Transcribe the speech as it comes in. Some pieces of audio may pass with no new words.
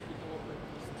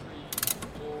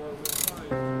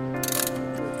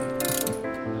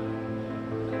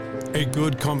A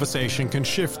good conversation can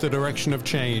shift the direction of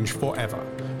change forever.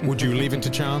 Would you leave it to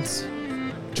chance?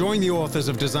 Join the authors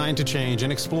of Design to Change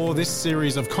and explore this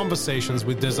series of conversations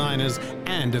with designers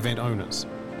and event owners.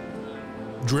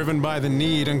 Driven by the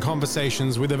need and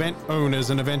conversations with event owners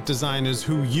and event designers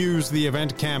who use the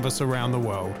event canvas around the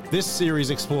world, this series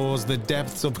explores the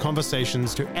depths of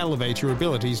conversations to elevate your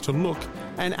abilities to look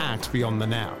and act beyond the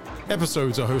now.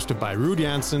 Episodes are hosted by Ruud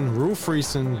Janssen, Roel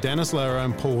Friesen, Dennis Lehrer,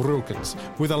 and Paul Rookens,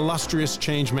 with illustrious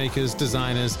changemakers,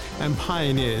 designers, and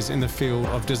pioneers in the field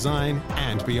of design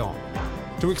and beyond.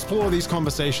 To explore these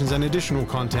conversations and additional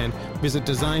content, visit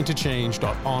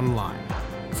designtochange.online.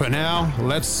 For now,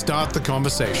 let's start the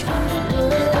conversation.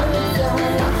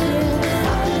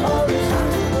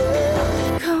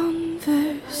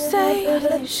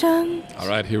 All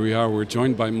right, here we are. We're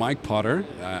joined by Mike Potter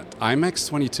at IMEX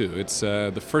 22. It's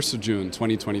the 1st of June,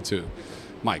 2022.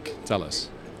 Mike, tell us,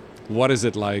 what is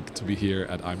it like to be here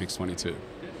at IMEX 22?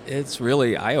 It's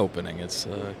really eye-opening. It's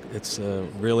a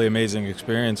really amazing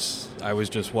experience. I was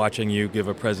just watching you give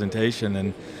a presentation,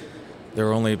 and there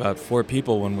were only about 4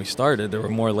 people when we started. There were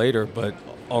more later, but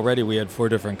already we had 4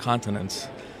 different continents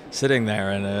sitting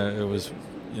there, and it was,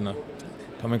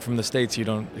 coming from the States, you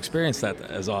don't experience that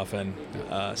as often.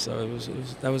 So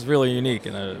that was really unique,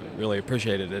 and I really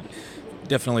appreciated it.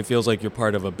 Definitely feels like you're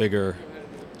part of a bigger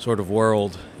sort of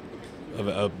world, of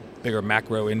a bigger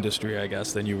macro industry, I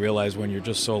guess, than you realize when you're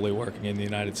just solely working in the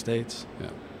United States. Yeah.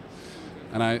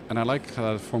 And I like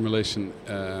that formulation.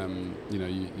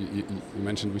 You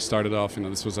mentioned we started off.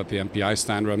 This was at the MPI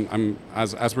stand.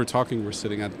 As we're talking, we're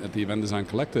sitting at the Event Design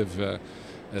Collective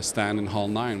stand in Hall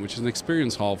 9, which is an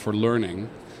experience hall for learning.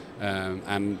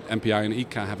 And MPI and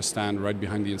ICA have a stand right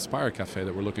behind the Inspire Cafe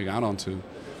that we're looking out onto.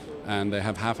 And they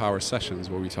have half-hour sessions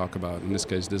where we talk about, in this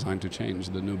case, Design to Change,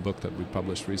 the new book that we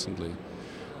published recently.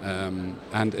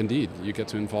 And indeed, you get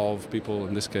to involve people,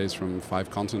 in this case, from 5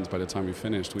 continents by the time we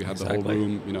finished. We had the whole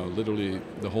room, literally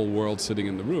the whole world sitting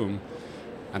in the room.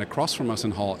 And across from us in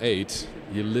Hall 8,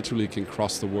 you literally can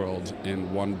cross the world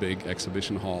in one big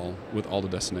exhibition hall with all the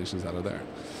destinations that are there.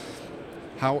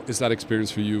 How is that experience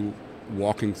for you,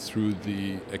 walking through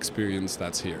the experience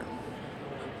that's here?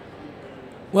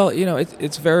 Well,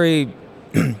 it's very...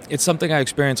 It's something I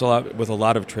experience a lot with a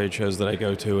lot of trade shows that I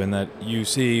go to, and that you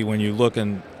see when you look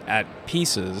at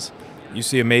pieces, you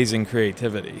see amazing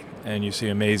creativity, and you see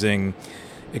amazing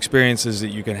experiences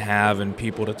that you can have and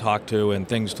people to talk to and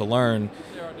things to learn.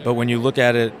 But when you look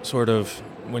at it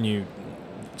when you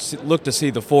look to see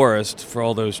the forest for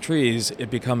all those trees, it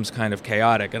becomes kind of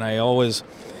chaotic. And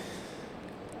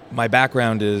my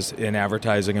background is in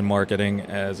advertising and marketing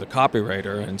as a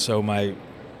copywriter, and so my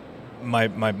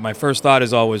first thought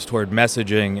is always toward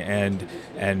messaging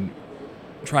and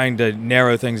trying to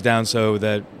narrow things down so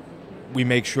that we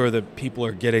make sure that people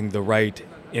are getting the right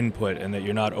input and that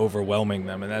you're not overwhelming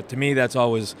them. And that, to me, that's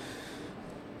always,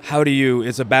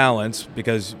 it's a balance,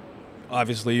 because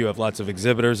obviously you have lots of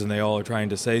exhibitors and they all are trying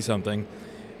to say something,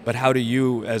 but how do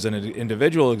you as an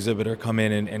individual exhibitor come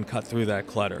in and cut through that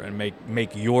clutter and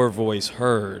make your voice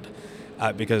heard?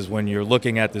 Because when you're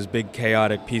looking at this big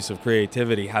chaotic piece of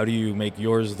creativity, how do you make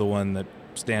yours the one that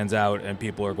stands out and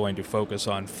people are going to focus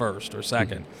on first or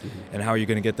second? Mm-hmm. And how are you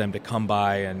going to get them to come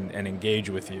by and engage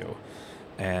with you?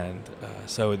 And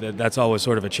so that's always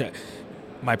sort of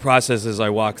my process as I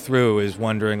walk through is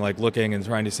wondering, looking and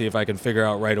trying to see if I can figure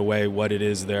out right away what it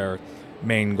is their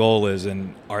main goal is,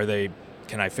 and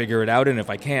can I figure it out? And if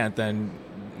I can't, then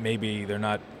maybe they're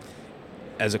not.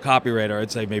 As a copywriter, I'd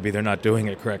say maybe they're not doing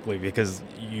it correctly because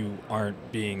you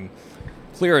aren't being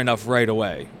clear enough right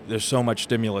away. There's so much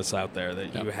stimulus out there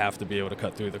that you have to be able to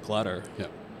cut through the clutter. Yeah.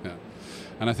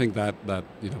 And I think that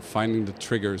finding the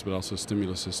triggers, but also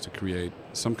stimuluses to create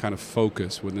some kind of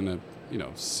focus within a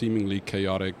seemingly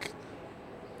chaotic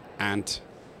ant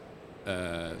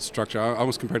structure. I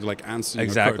almost compared to like ants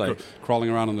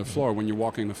crawling around on the floor. When you're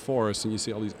walking in the forest and you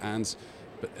see all these ants.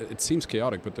 But it seems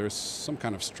chaotic, but there's some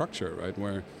kind of structure, right,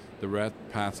 where the red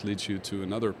path leads you to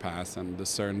another path, and the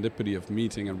serendipity of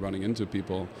meeting and running into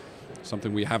people,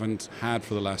 something we haven't had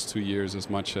for the last 2 years as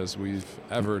much as we've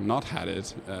ever not had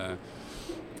it,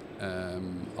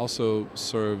 also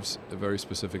serves a very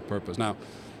specific purpose. Now,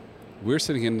 we're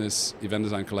sitting in this Event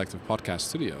Design Collective podcast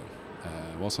studio.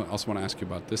 I also want to ask you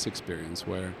about this experience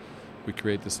where we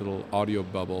create this little audio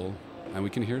bubble. And we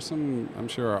can hear I'm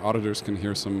sure our auditors can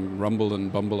hear some rumble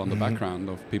and bumble on the background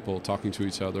of people talking to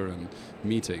each other and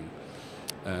meeting.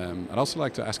 I'd also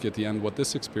like to ask you at the end what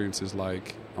this experience is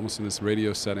like, almost in this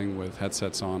radio setting with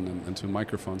headsets on and 2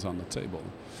 microphones on the table,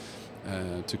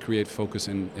 to create focus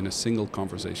in a single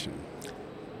conversation.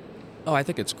 Oh, I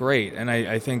think it's great, and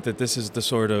I think that this is the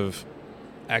sort of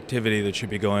activity that should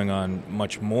be going on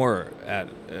much more at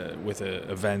with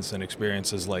events and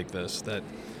experiences like this. That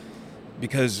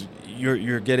because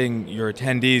you're getting your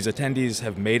attendees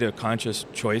have made a conscious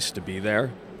choice to be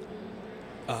there.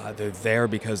 They're there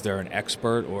because they're an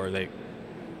expert, or they're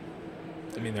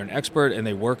an expert and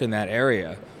they work in that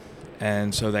area,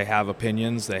 and so they have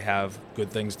opinions, they have good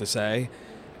things to say.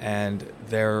 And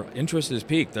their interest is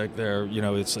piqued. They're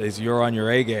it's you're on your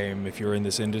A game if you're in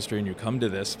this industry and you come to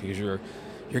this, because you're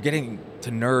getting to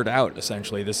nerd out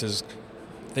essentially.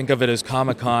 Think of it as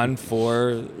Comic-Con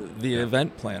for the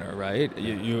event planner, right?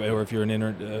 Or if you're in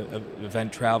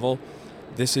event travel,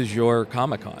 this is your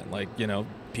Comic-Con.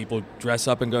 People dress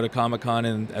up and go to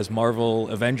Comic-Con as Marvel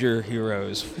Avenger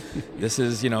heroes. This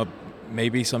is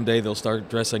maybe someday they'll start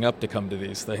dressing up to come to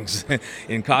these things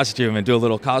in costume and do a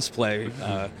little cosplay.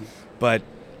 But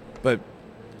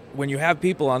when you have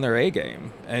people on their A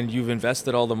game and you've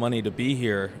invested all the money to be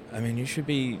here, you should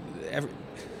be.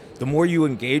 The more you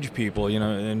engage people,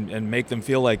 and make them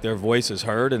feel like their voice is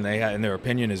heard and and their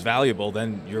opinion is valuable,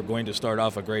 then you're going to start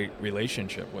off a great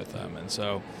relationship with them. And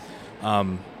so,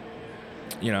 I'm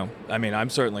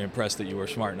certainly impressed that you were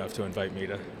smart enough to invite me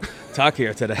to talk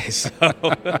here today. So,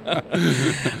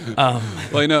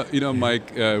 well,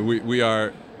 Mike, we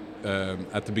are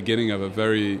at the beginning of a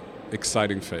very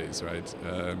exciting phase, right?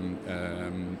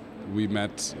 We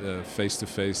met face to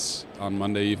face on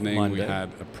Monday evening. We had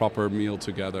a proper meal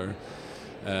together,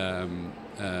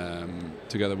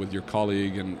 together with your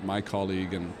colleague and my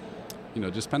colleague, and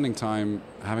just spending time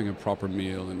having a proper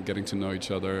meal and getting to know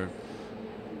each other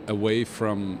away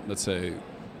from, let's say,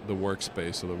 the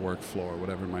workspace or the work floor,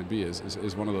 whatever it might be,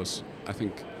 is one of those, I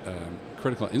think,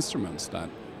 critical instruments that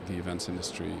the events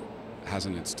industry has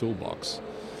in its toolbox.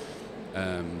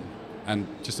 And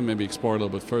just to maybe explore a little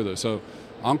bit further, so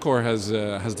Encore has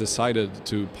decided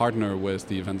to partner with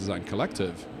the Event Design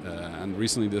Collective, and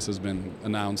recently this has been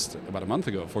announced about a month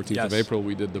ago, 14th of April.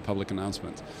 We did the public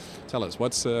announcement. Tell us,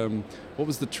 what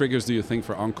was the triggers, do you think,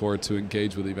 for Encore to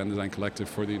engage with the Event Design Collective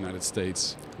for the United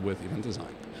States with event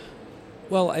design?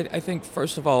 Well, I think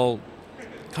first of all,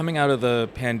 coming out of the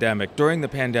pandemic, during the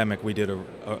pandemic we did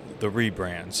the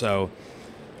rebrand. So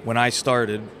when I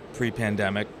started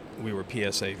pre-pandemic, we were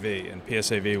PSAV, and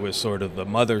PSAV was sort of the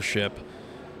mothership.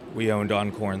 We owned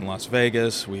Encore in Las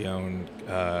Vegas. We owned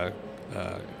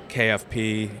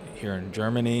KFP here in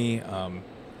Germany,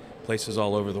 places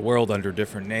all over the world under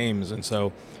different names. And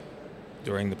so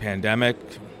during the pandemic,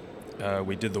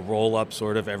 we did the roll-up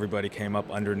sort of. Everybody came up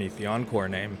underneath the Encore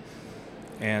name.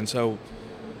 And so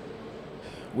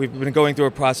we've been going through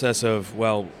a process of,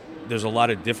 there's a lot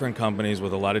of different companies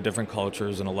with a lot of different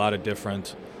cultures and a lot of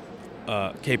different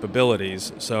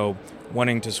capabilities. So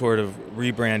wanting to sort of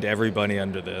rebrand everybody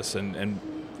under this and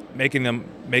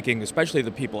making especially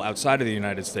the people outside of the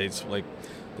United States, like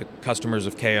the customers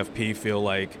of KFP, feel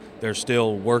like they're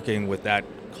still working with that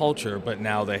culture, but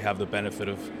now they have the benefit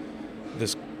of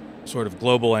this sort of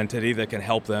global entity that can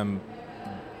help them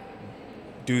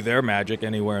do their magic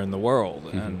anywhere in the world.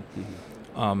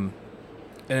 Mm-hmm.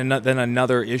 And then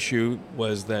another issue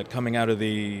was that coming out of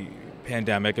the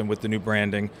pandemic and with the new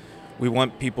branding, we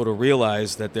want people to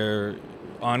realize that their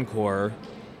Encore,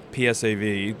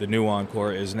 PSAV, the new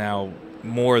Encore, is now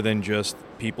more than just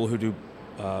people who do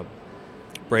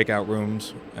breakout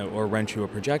rooms or rent you a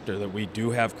projector, that we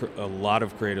do have a lot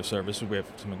of creative services. We have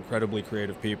some incredibly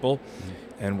creative people,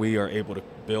 and we are able to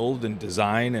build and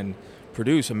design and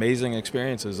produce amazing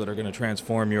experiences that are going to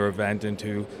transform your event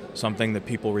into something that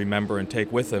people remember and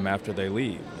take with them after they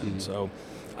leave. Mm-hmm. And so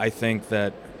I think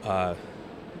that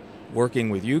working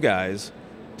with you guys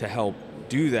to help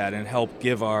do that and help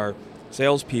give our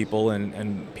salespeople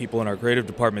and people in our creative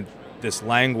department this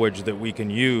language that we can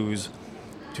use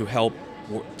to help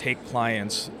take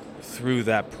clients through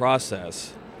that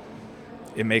process,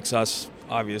 it makes us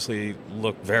obviously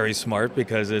look very smart,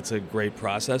 because it's a great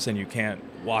process and you can't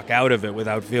walk out of it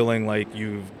without feeling like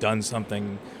you've done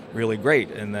something really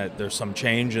great and that there's some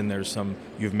change and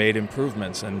you've made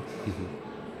improvements. And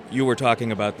you were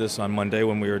talking about this on Monday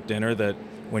when we were at dinner, that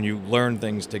when you learn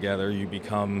things together, you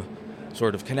become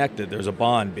sort of connected. There's a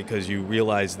bond because you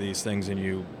realize these things and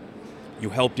you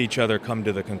helped each other come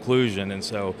to the conclusion. And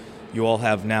so you all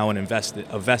have now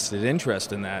a vested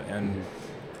interest in that. And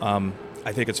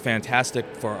I think it's fantastic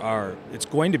it's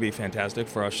going to be fantastic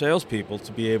for our salespeople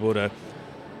to be able to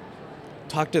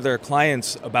talk to their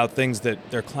clients about things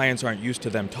that their clients aren't used to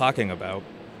them talking about.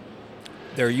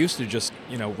 They're used to just,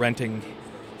 renting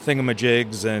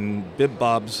thingamajigs and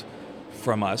bib-bobs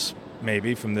from us,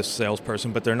 maybe from this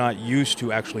salesperson, but they're not used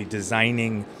to actually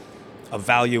designing a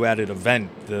value-added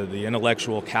event, the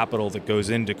intellectual capital that goes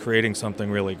into creating something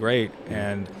really great,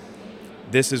 and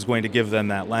this is going to give them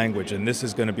that language, and this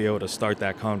is going to be able to start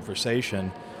that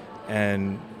conversation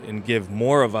and give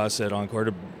more of us at Encore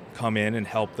to come in and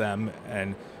help them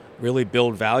and really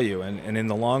build value. And in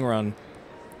the long run,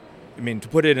 I mean, to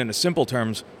put it in simple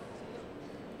terms,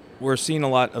 we're seen a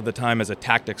lot of the time as a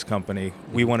tactics company.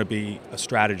 We want to be a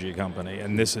strategy company,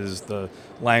 and this is the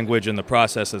language and the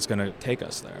process that's going to take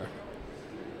us there.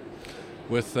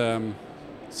 With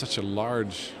such a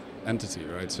large entity,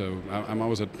 right? So I'm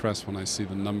always impressed when I see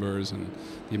the numbers and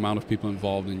the amount of people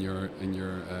involved in your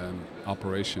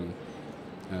operation,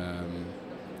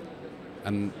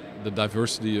 and the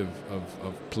diversity of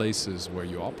places where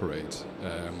you operate.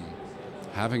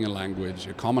 Having a language,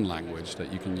 a common language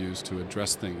that you can use to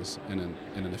address things in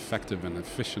an effective and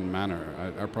efficient manner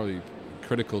are probably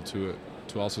critical to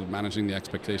also managing the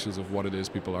expectations of what it is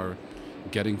people are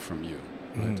getting from you.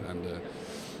 Right?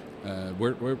 And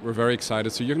we're very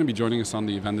excited. So you're going to be joining us on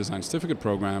the Event Design Certificate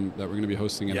program that we're going to be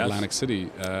hosting in Atlantic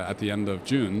City at the end of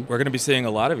June. We're going to be seeing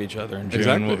a lot of each other in June.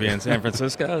 Exactly. We'll be in San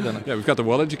Francisco. Then yeah, we've got the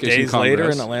World Education Days Congress. later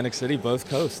in Atlantic City, both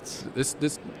coasts. This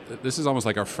is almost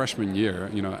like our freshman year,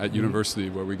 at university,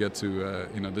 where we get to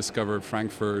discover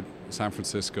Frankfurt, San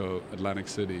Francisco, Atlantic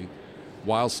City,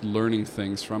 whilst learning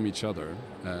things from each other.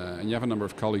 And you have a number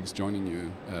of colleagues joining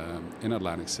you in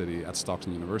Atlantic City at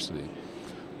Stockton University.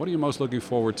 What are you most looking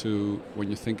forward to when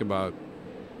you think about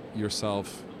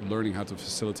yourself learning how to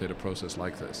facilitate a process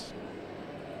like this?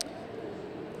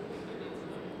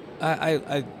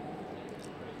 I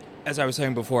as I was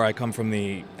saying before, I come from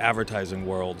the advertising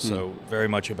world, so very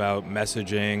much about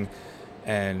messaging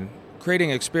and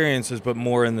creating experiences, but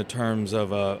more in the terms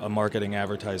of a marketing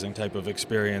advertising type of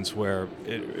experience where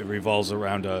it revolves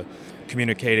around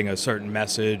communicating a certain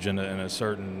message and a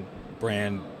certain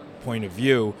brand point of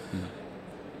view.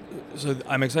 So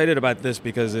I'm excited about this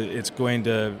because it's going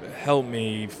to help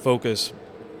me focus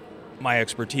my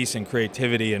expertise in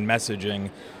creativity and messaging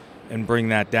and bring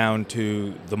that down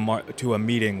to a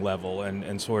meeting level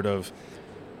and sort of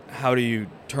how do you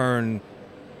turn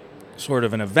sort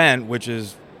of an event, which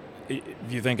is, if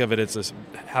you think of it,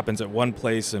 happens at one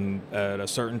place and at a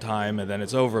certain time and then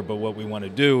it's over. But what we want to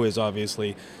do is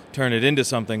obviously turn it into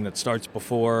something that starts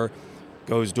before,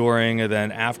 goes during, and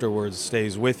then afterwards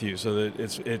stays with you, so that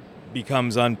it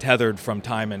becomes untethered from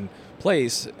time and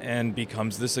place and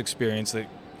becomes this experience that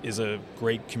is a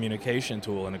great communication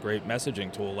tool and a great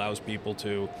messaging tool, allows people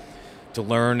to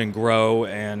learn and grow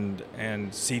and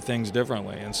see things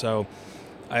differently. And so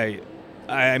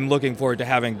I'm looking forward to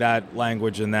having that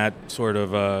language and that sort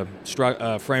of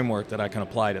framework that I can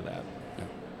apply to that.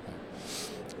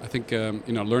 I think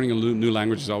learning a new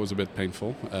language is always a bit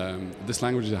painful. This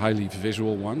language is a highly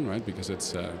visual one, right? Because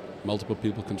it's multiple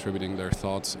people contributing their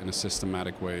thoughts in a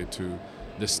systematic way to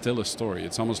distill a story.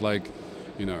 It's almost like,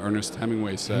 Ernest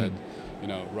Hemingway said,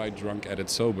 write drunk, edit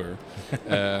sober.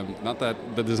 Not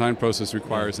that the design process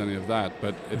requires any of that,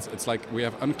 but it's like we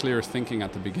have unclear thinking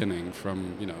at the beginning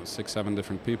from 6-7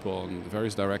 different people in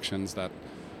various directions that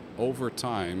over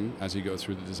time, as you go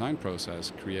through the design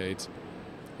process,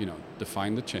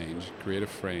 define the change, create a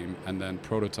frame, and then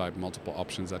prototype multiple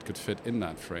options that could fit in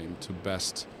that frame to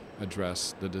best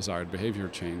address the desired behavior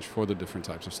change for the different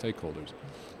types of stakeholders.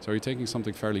 So you're taking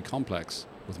something fairly complex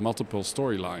with multiple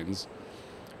storylines,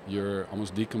 you're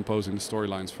almost decomposing the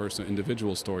storylines first to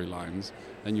individual storylines,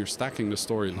 then you're stacking the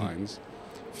storylines,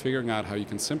 figuring out how you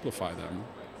can simplify them,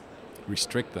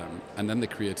 restrict them, and then the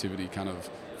creativity kind of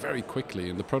very quickly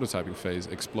in the prototyping phase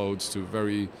explodes to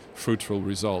very fruitful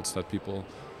results that people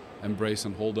embrace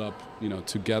and hold up,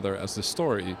 together as the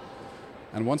story.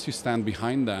 And once you stand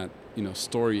behind that,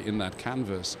 story in that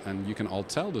canvas, and you can all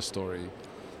tell the story,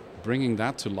 bringing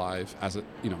that to life as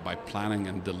by planning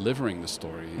and delivering the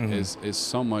story is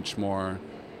so much more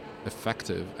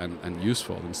effective and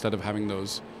useful instead of having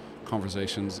those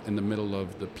conversations in the middle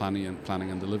of the planning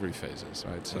and delivery phases,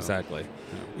 right? So, exactly.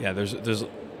 Yeah, there's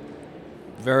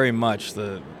very much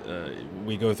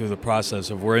we go through the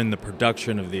process of we're in the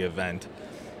production of the event,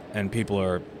 and people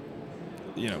are,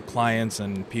 clients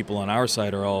and people on our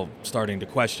side are all starting to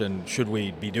question, should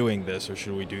we be doing this or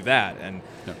should we do that? And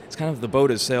it's kind of the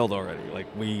boat has sailed already. Like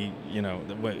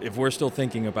if we're still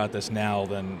thinking about this now,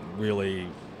 then really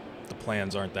the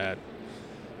plans aren't that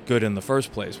good in the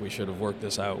first place. We should have worked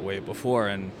this out way before.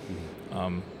 And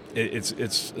it's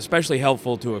especially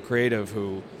helpful to a creative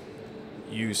who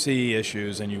you see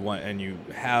issues and you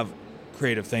have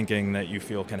creative thinking that you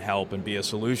feel can help and be a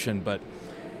solution, but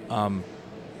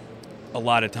a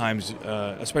lot of times,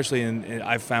 especially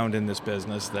I've found in this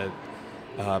business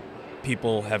that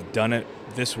people have done it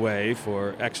this way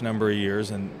for X number of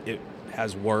years, and it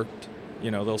has worked.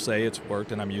 They'll say it's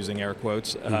worked, and I'm using air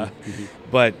quotes.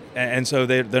 But and so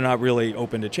they're not really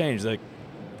open to change.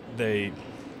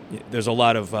 There's a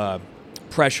lot of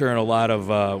pressure and a lot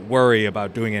of worry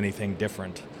about doing anything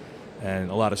different,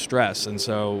 and a lot of stress. And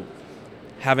so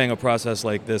having a process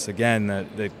like this again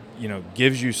that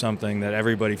gives you something that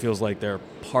everybody feels like they're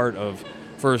part of,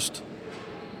 first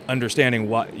understanding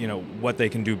what they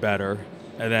can do better,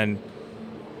 and then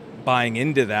buying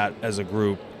into that as a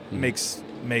group makes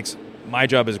my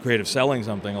job as a creative selling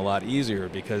something a lot easier,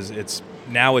 because it's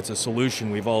a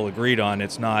solution we've all agreed on.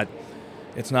 It's not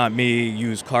me,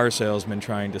 used car salesman,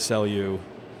 trying to sell you,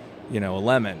 a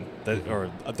lemon or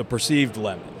the perceived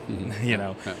lemon.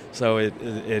 Yeah. So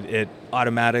it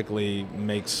automatically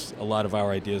makes a lot of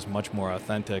our ideas much more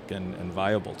authentic and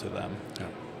viable to them. Yeah.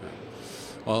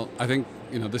 Well, I think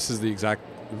this is the exact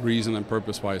reason and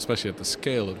purpose why, especially at the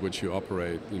scale at which you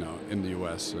operate, in the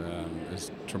US,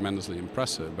 is tremendously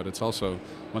impressive. But it's also,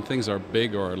 when things are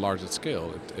big or large at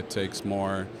scale, it takes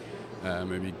more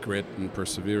maybe grit and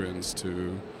perseverance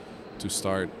to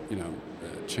start,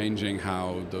 changing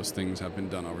how those things have been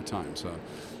done over time. So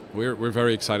we're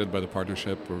very excited by the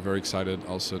partnership. We're very excited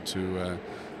also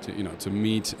to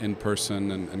meet in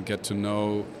person and get to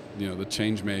know the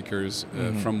change makers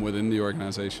from within the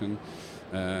organization.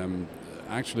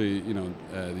 Actually,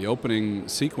 the opening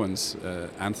sequence,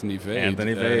 Anthony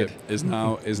Vade is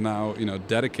now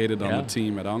dedicated on the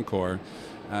team at Encore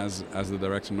as the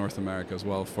director of North America as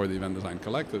well for the Event Design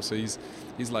Collective. So he's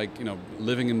like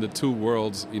living in the two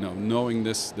worlds, knowing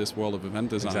this world of event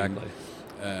design,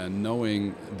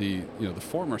 knowing the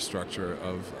former structure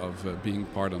of being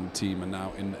part of the team, and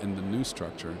now in the new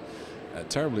structure. A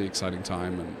terribly exciting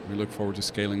time, and we look forward to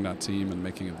scaling that team and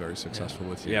making it very successful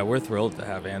with you. Yeah, we're thrilled to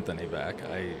have Anthony back.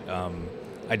 I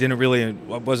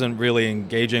wasn't really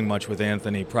engaging much with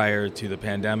Anthony prior to the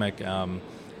pandemic,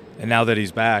 and now that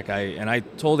he's back, I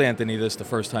told Anthony this the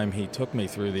first time he took me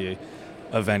through the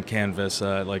event canvas,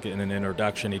 like in an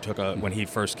introduction. He took when he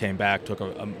first came back, took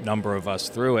a number of us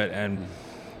through it, and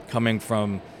coming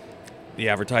from the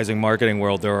advertising marketing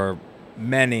world, there are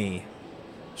many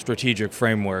strategic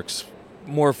frameworks,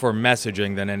 more for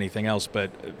messaging than anything else, but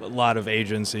a lot of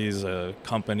agencies,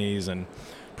 companies, and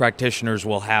practitioners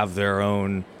will have their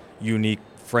own unique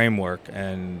framework,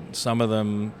 and some of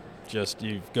them just,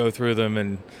 you go through them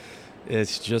and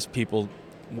it's just people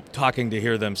talking to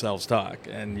hear themselves talk,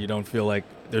 and you don't feel like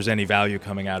there's any value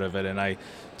coming out of it. And I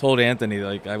told Anthony,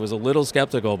 I was a little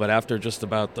skeptical, but after just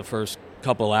about the first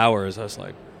couple hours, I was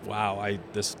like, wow,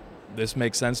 this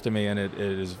makes sense to me, and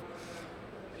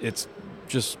it's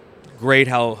just great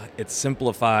how it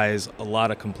simplifies a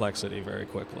lot of complexity very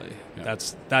quickly. Yeah.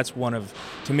 That's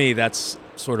to me, that's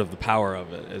sort of the power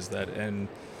of it, is that, and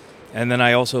then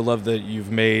I also love that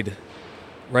you've made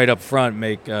right up front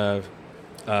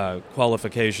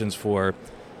qualifications so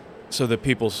that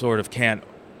people sort of can't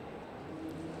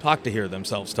talk to hear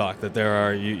themselves talk, that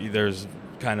there's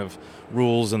kind of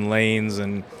rules and lanes,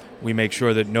 and we make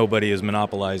sure that nobody is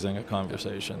monopolizing a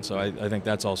conversation. So I think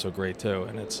that's also great too,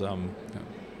 and it's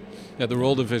Yeah, the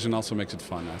role division also makes it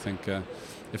fun. I think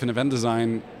if an event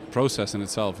design process in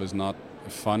itself is not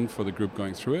fun for the group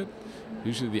going through it,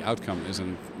 usually the outcome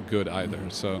isn't good either. Mm-hmm.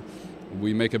 So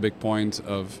we make a big point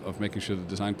of making sure the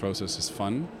design process is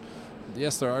fun.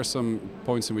 Yes, there are some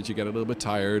points in which you get a little bit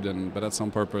tired, but that's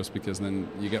on purpose, because then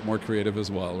you get more creative as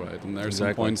well, right? And there are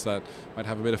some points that might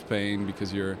have a bit of pain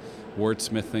because you're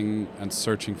wordsmithing and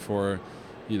searching for,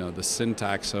 the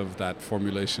syntax of that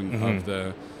formulation of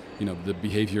the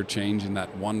behavior change in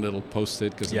that one little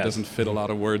post-it, because it doesn't fit a lot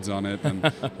of words on it.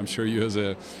 And I'm sure you as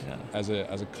a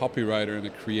copywriter and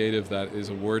a creative that is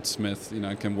a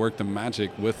wordsmith, can work the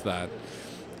magic with that.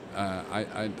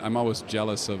 I'm always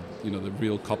jealous of the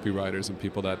real copywriters and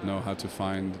people that know how to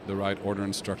find the right order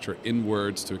and structure in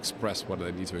words to express what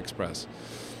they need to express.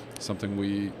 Something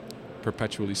we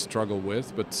perpetually struggle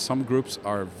with, but some groups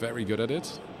are very good at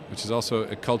it, which is also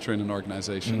a culture in an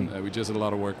organization. We just did a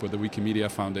lot of work with the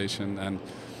Wikimedia Foundation, and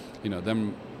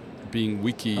them being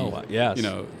wiki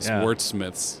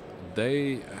wordsmiths,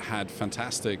 they had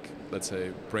fantastic, let's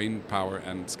say, brain power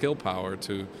and skill power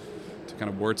to kind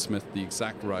of wordsmith the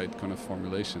exact right kind of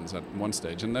formulations at one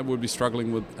stage, and then would be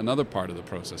struggling with another part of the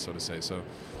process, so to say. So,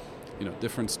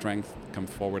 different strength come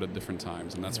forward at different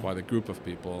times, and that's why the group of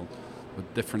people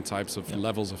with different types of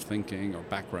levels of thinking or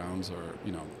backgrounds or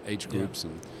age groups,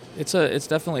 and it's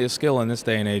definitely a skill in this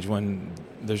day and age when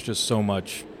there's just so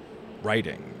much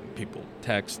writing, people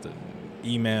text and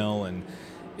email, and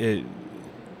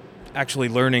actually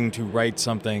learning to write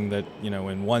something that,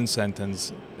 in one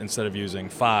sentence instead of using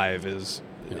 5 is,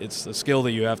 it's a skill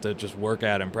that you have to just work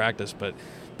at and practice, but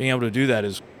being able to do that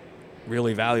is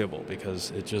really valuable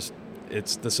because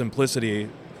it's the simplicity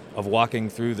of walking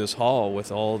through this hall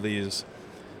with all the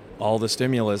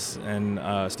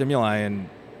stimuli and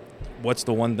what's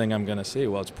the one thing I'm going to see?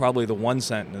 Well, it's probably the one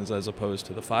sentence as opposed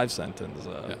to the 5-sentence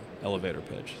elevator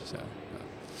pitch. So. Yeah.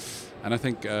 And I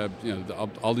think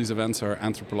all these events are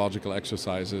anthropological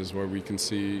exercises where we can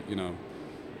see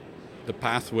the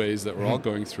pathways that we're all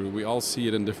going through. We all see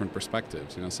it in different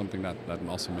perspectives. Something that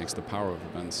also makes the power of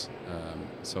events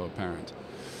so apparent.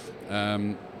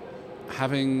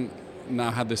 Having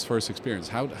now had this first experience,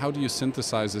 how do you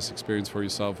synthesize this experience for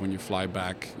yourself when you fly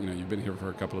back? You've been here for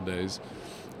a couple of days,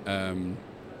 and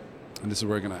this is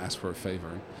where we're going to ask for a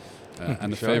favor.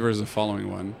 And the favor is the following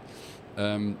one.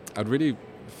 I'd really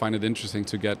find it interesting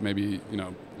to get maybe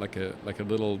like a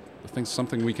little thing,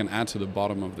 something we can add to the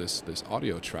bottom of this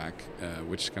audio track,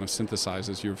 which kind of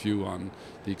synthesizes your view on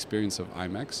the experience of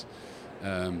IMEX.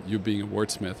 You being a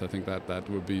wordsmith, I think that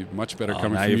would be much better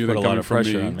coming from you than coming from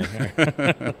me. On me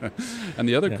here. And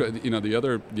the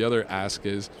other the other ask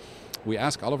is, we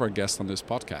ask all of our guests on this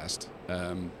podcast.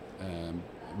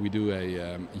 We do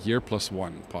a year plus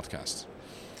one podcast.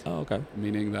 Oh, okay.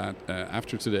 Meaning that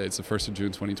after today, it's the 1st of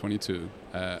June 2022,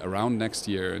 around next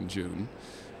year in June,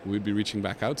 we'd be reaching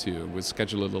back out to you. We'd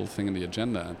schedule a little thing in the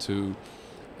agenda to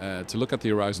look at the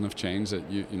horizon of change that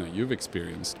you've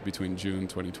experienced between June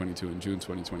 2022 and June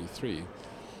 2023.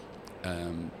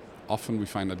 Often we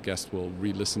find that guests will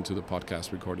re-listen to the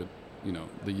podcast recorded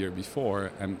the year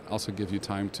before, and also give you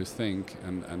time to think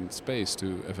and space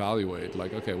to evaluate,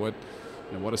 like, okay, what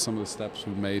are some of the steps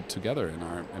we've made together in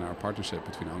our partnership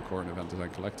between Encore and Event Design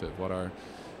Collective?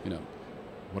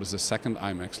 What does the second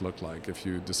IMEX look like if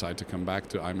you decide to come back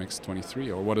to IMEX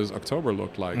 23? Or what does October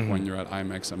look like when you're at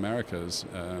IMEX Americas,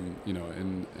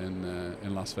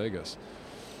 in Las Vegas?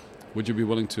 Would you be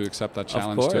willing to accept that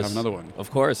challenge to have another one?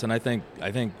 Of course, and I think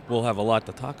we'll have a lot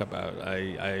to talk about.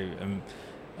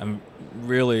 I'm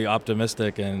really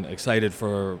optimistic and excited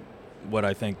for what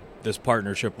I think this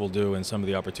partnership will do and some of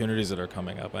the opportunities that are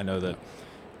coming up. I know that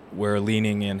we're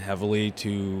leaning in heavily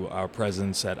to our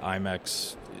presence at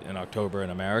IMEX in October in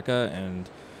America, and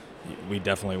we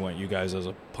definitely want you guys as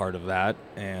a part of that.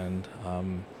 And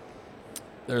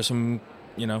there's some,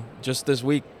 just this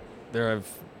week, I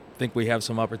think we have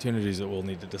some opportunities that we'll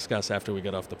need to discuss after we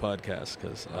get off the podcast.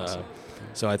 Awesome.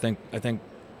 So I think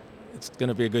it's going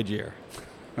to be a good year.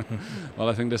 Well,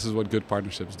 I think this is what good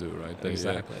partnerships do, right?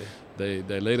 Exactly. They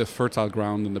lay the fertile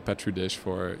ground in the petri dish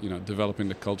for developing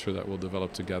the culture that will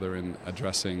develop together in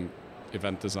addressing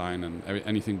event design and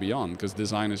anything beyond, because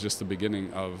design is just the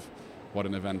beginning of what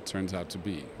an event turns out to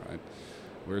be, right?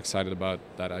 We're excited about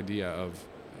that idea of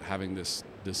having this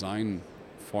design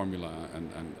formula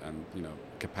and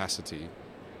capacity,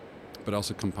 but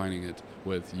also combining it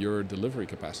with your delivery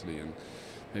capacity and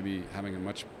maybe having a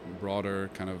much broader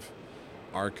kind of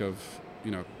arc of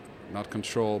not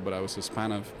control, but I was a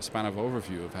span of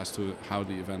overview of as to how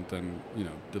the event then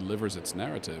delivers its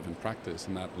narrative in practice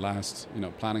in that last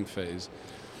planning phase,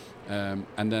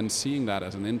 and then seeing that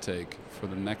as an intake for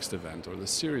the next event or the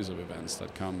series of events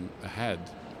that come ahead,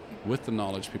 with the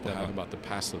knowledge people have about the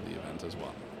past of the event as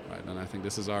well, right? And I think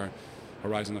this is our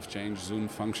horizon of change Zoom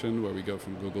function, where we go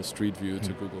from Google Street View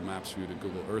to Google Maps View to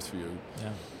Google Earth View. Yeah.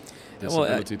 This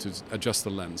ability to adjust the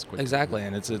lens quickly. Exactly,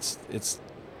 and it's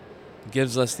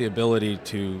gives us the ability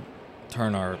to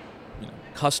turn our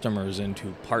customers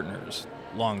into partners,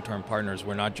 long-term partners.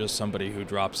 We're not just somebody who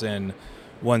drops in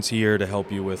once a year to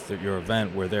help you with your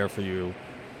event. We're there for you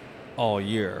all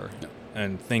year,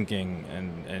 and thinking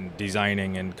and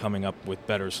designing and coming up with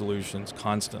better solutions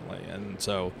constantly. And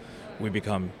so we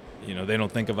become, they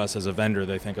don't think of us as a vendor,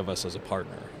 they think of us as a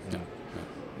partner.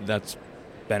 That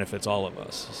benefits all of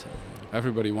us. So.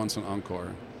 Everybody wants an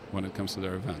encore when it comes to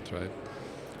their event, right?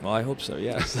 Well, I hope so,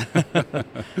 yes.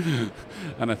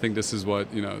 And I think this is what,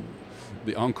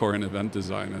 the encore in event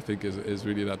design, I think, is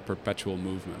really that perpetual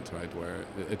movement, right? Where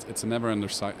it's a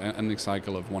never-ending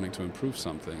cycle of wanting to improve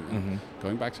something, and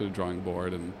going back to the drawing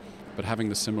board, but having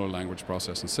the similar language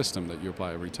process and system that you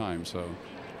apply every time. So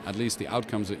at least the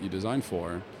outcomes that you design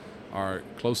for are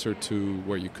closer to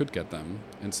where you could get them,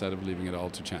 instead of leaving it all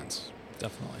to chance.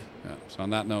 Definitely. Yeah. So on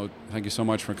that note, thank you so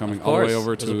much for coming all the way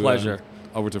over to a pleasure.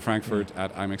 Over to Frankfurt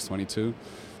at IMEX 22.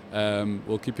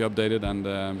 We'll keep you updated, and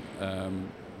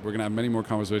we're going to have many more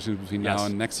conversations between now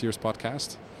and next year's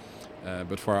podcast.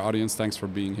 But for our audience, thanks for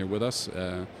being here with us.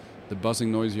 The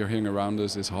buzzing noise you're hearing around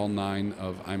us is Hall 9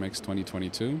 of IMEX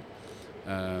 2022.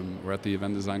 We're at the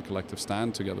Event Design Collective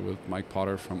stand together with Mike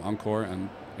Potter from Encore. And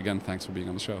again, thanks for being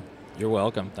on the show. You're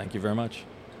welcome. Thank you very much.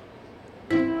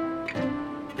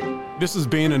 This has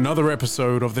been another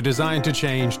episode of the Design to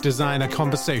Change Designer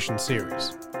Conversation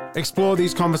series. Explore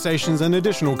these conversations and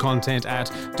additional content at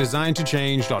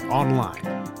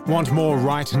designtochange.online. Want more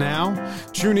right now?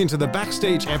 Tune into the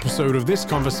backstage episode of this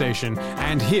conversation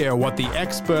and hear what the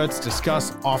experts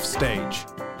discuss offstage.